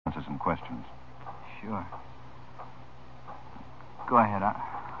answer some questions. Sure. Go ahead.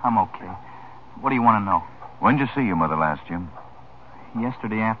 I'm okay. What do you want to know? When did you see your mother last, Jim?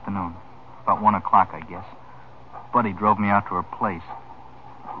 Yesterday afternoon. About 1 o'clock, I guess. Buddy drove me out to her place.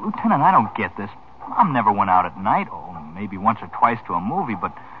 Lieutenant, I don't get this. Mom never went out at night. Oh, maybe once or twice to a movie,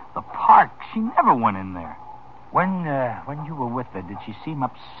 but the park, she never went in there. When you were with her, did she seem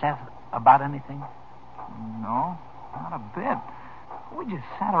upset about anything? No, not a bit. We just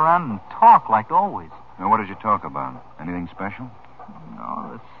sat around and talked like always. Now, what did you talk about? Anything special?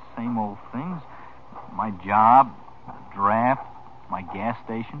 No, the same old things. My job, the draft, my gas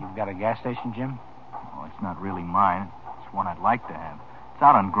station. You've got a gas station, Jim? Oh, it's not really mine. It's one I'd like to have. It's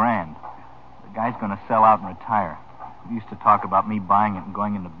out on Grand. The guy's going to sell out and retire. We used to talk about me buying it and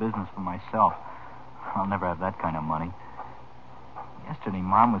going into business for myself. I'll never have that kind of money. Yesterday,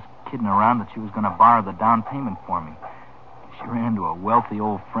 Mom was kidding around that she was going to borrow the down payment for me. She ran into a wealthy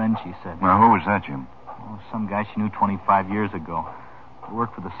old friend, she said. Well, who was that, Jim? Oh, some guy she knew 25 years ago. He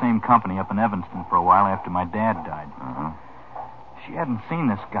worked for the same company up in Evanston for a while after my dad died. Uh-huh. She hadn't seen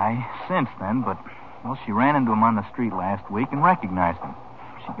this guy since then, but, well, she ran into him on the street last week and recognized him.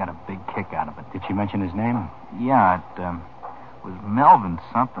 She got a big kick out of it. Did she mention his name? Yeah, it was Melvin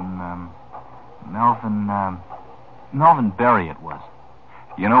something. Melvin Berry it was.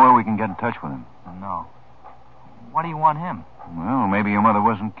 You know where we can get in touch with him? No. Why do you want him? Well, maybe your mother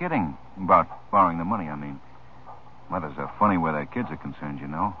wasn't kidding. About borrowing the money, I mean. Mothers are funny where their kids are concerned, you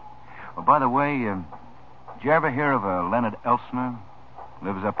know. Oh, by the way, did you ever hear of a Leonard Elsner?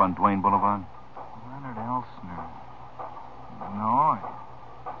 Lives up on Duane Boulevard? Leonard Elsner. No.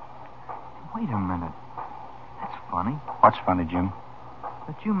 Wait a minute. That's funny. What's funny, Jim?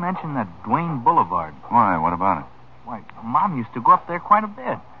 That you mentioned that Duane Boulevard. Why? What about it? Why, Mom used to go up there quite a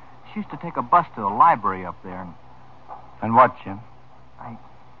bit. She used to take a bus to the library up there. And what, Jim? I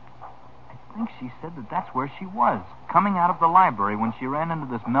think she said that that's where she was, coming out of the library when she ran into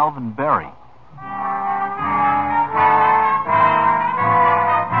this Melvin Berry.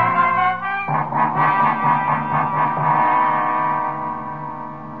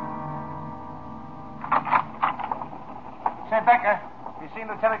 Say, Becker, you seen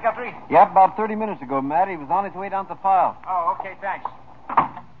Lieutenant Guthrie? Yep, about 30 minutes ago, Matt. He was on his way down to the file. Oh, okay, thanks.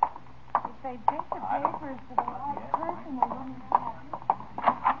 If they take the papers to the right person, they wouldn't have you.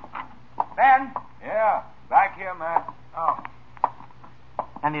 Ben? Yeah, back here, Matt. Oh.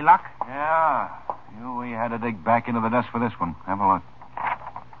 Any luck? Yeah. We had to dig back into the desk for this one. Have a look.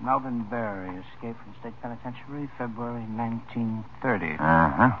 Melvin Berry, escaped from state penitentiary, February 1930.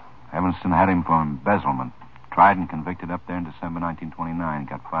 Uh-huh. Evanston had him for embezzlement. Tried and convicted up there in December 1929.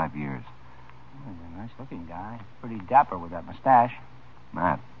 Got 5 years. He's a nice-looking guy. Pretty dapper with that mustache.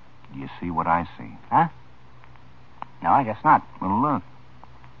 Matt, do you see what I see? Huh? No, I guess not. Well, look.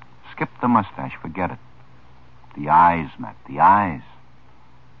 Skip the mustache. Forget it. The eyes, Matt. The eyes.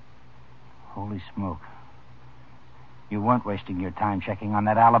 Holy smoke. You weren't wasting your time checking on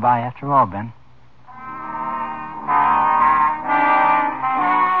that alibi after all, Ben.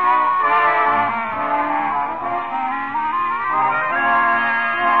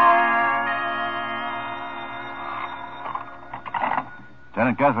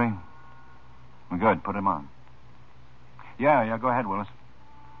 Lieutenant Guthrie. We're good. Put him on. Yeah, go ahead, Willis.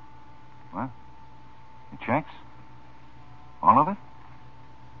 What? The checks? All of it?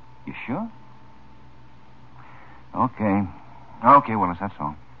 You sure? Okay, Willis, that's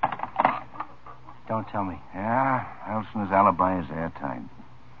all. Don't tell me. Yeah, Elsner's alibi is airtight.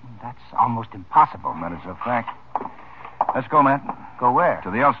 That's almost impossible. That is a fact. Let's go, Matt. Go where?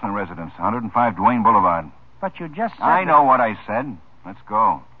 To the Elsner residence, 105 Duane Boulevard. But you just said... I know what I said. Let's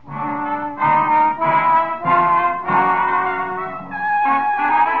go.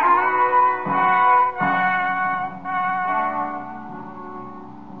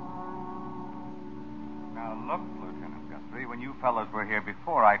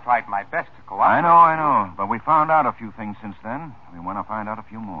 Before I tried my best to cooperate. I know. But we found out a few things since then. We want to find out a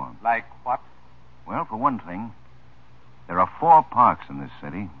few more. Like what? Well, for one thing, there are 4 parks in this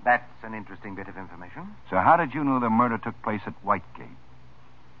city. That's an interesting bit of information. So how did you know the murder took place at Whitegate?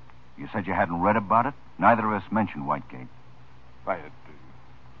 You said you hadn't read about it? Neither of us mentioned Whitegate. Why, it's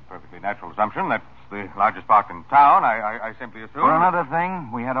a perfectly natural assumption. That's the largest park in town. I simply assumed... For another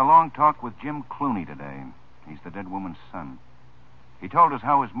thing, we had a long talk with Jim Clooney today. He's the dead woman's son. He told us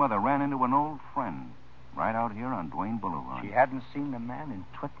how his mother ran into an old friend right out here on Duane Boulevard. She hadn't seen the man in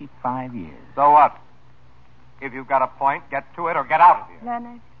 25 years. So what? If you've got a point, get to it or get out of here.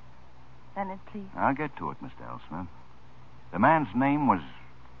 Leonard, please. I'll get to it, Mr. Elsner. The man's name was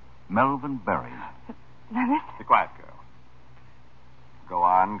Melvin Berry. Leonard? Be quiet, girl. Go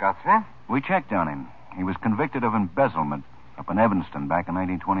on, Guthrie. We checked on him. He was convicted of embezzlement up in Evanston back in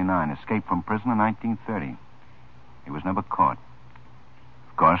 1929. Escaped from prison in 1930. He was never caught.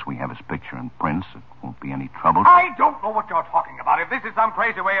 Of course, we have his picture in prints. It won't be any trouble. I don't know what you're talking about. If this is some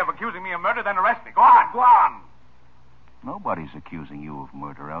crazy way of accusing me of murder, then arrest me. Go on, go on. Nobody's accusing you of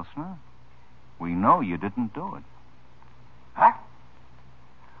murder, Elsner. We know you didn't do it. Huh?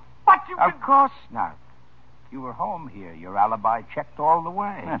 But you... Of course not. You were home here. Your alibi checked all the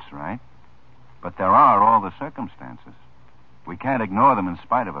way. That's right. But there are all the circumstances. We can't ignore them in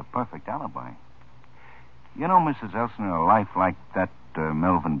spite of a perfect alibi. You know, Mrs. Elsner, a life like that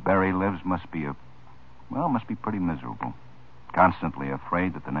Melvin Berry lives must be pretty miserable. Constantly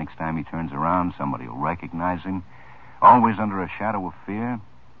afraid that the next time he turns around, somebody will recognize him. Always under a shadow of fear.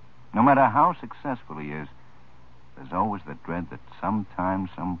 No matter how successful he is, there's always the dread that sometime,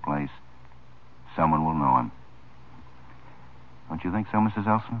 someplace, someone will know him. Don't you think so, Mrs.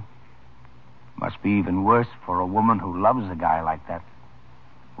 Elsner? Must be even worse for a woman who loves a guy like that.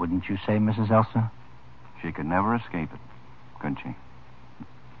 Wouldn't you say, Mrs. Elsner? She could never escape it, could she?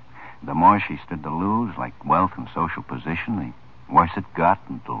 The more she stood to lose, like wealth and social position, the worse it got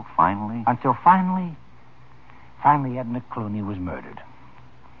until finally... Finally, Edna Clooney was murdered.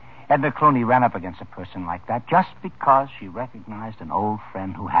 Edna Clooney ran up against a person like that just because she recognized an old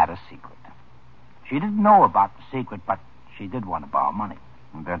friend who had a secret. She didn't know about the secret, but she did want to borrow money.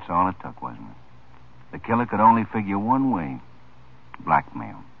 And that's all it took, wasn't it? The killer could only figure one way.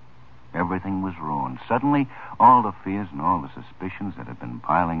 Blackmail. Everything was ruined. Suddenly, all the fears and all the suspicions that had been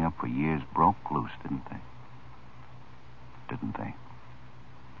piling up for years broke loose, didn't they? Didn't they?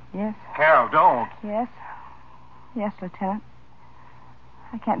 Yes. Carol, don't. Yes. Yes, Lieutenant.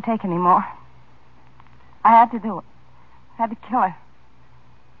 I can't take any more. I had to do it. I had to kill her.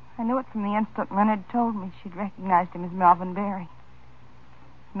 I knew it from the instant Leonard told me she'd recognized him as Melvin Berry.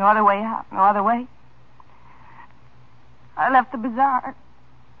 No other way out. No other way. I left the bazaar.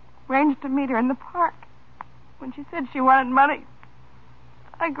 Arranged to meet her in the park. When she said she wanted money,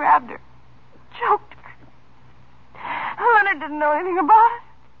 I grabbed her. Choked her. Leonard didn't know anything about it.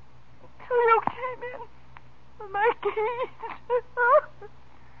 Till you came in. With my keys.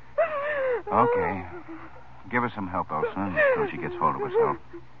 Okay. Give her some help, Elsner, until she gets hold of herself.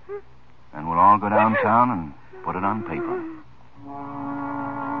 And we'll all go downtown and put it on paper.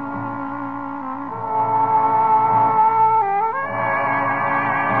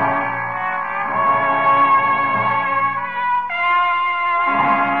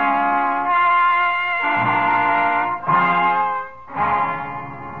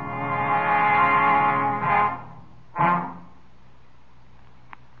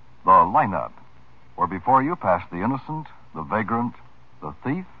 Lineup, where before you pass the innocent, the vagrant, the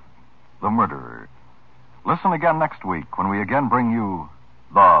thief, the murderer. Listen again next week when we again bring you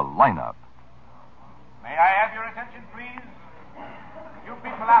The Lineup. May I have your attention, please? You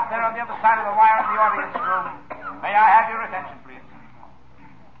people out there on the other side of the wire in the audience room, may I have your attention, please?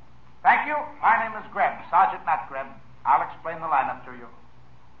 Thank you. My name is Greb, Sergeant Matt Greb. I'll explain the lineup to you.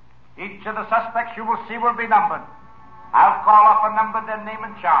 Each of the suspects you will see will be numbered. I'll call off a number, their name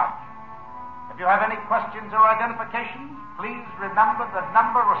and charge. If you have any questions or identifications, please remember the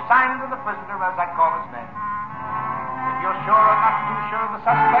number assigned to the prisoner as I call his name. If you're sure or not too sure of the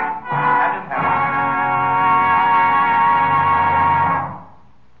suspect, have him held.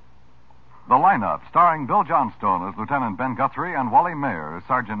 The Lineup, starring Bill Johnstone as Lieutenant Ben Guthrie and Wally Mayer as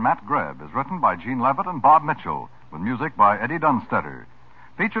Sergeant Matt Greb, is written by Gene Levitt and Bob Mitchell, with music by Eddie Dunstetter.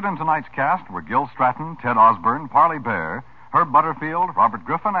 Featured in tonight's cast were Gil Stratton, Ted Osborne, Parley Bear, Herb Butterfield, Robert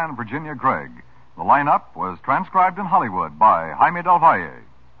Griffin, and Virginia Gregg. The Lineup was transcribed in Hollywood by Jaime Del Valle.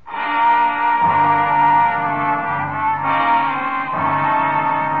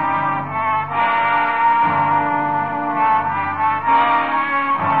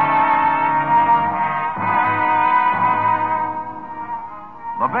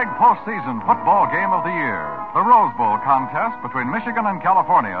 The big postseason football game of the year, the Rose Bowl contest between Michigan and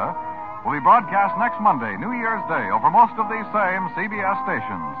California, will be broadcast next Monday, New Year's Day, over most of these same CBS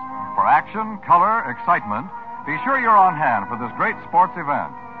stations. For action, color, excitement, be sure you're on hand for this great sports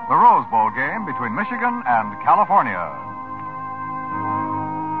event, the Rose Bowl game between Michigan and California.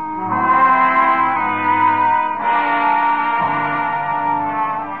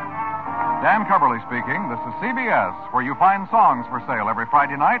 Dan Coverly speaking. This is CBS, where you find songs for sale every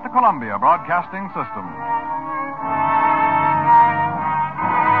Friday night, the Columbia Broadcasting System.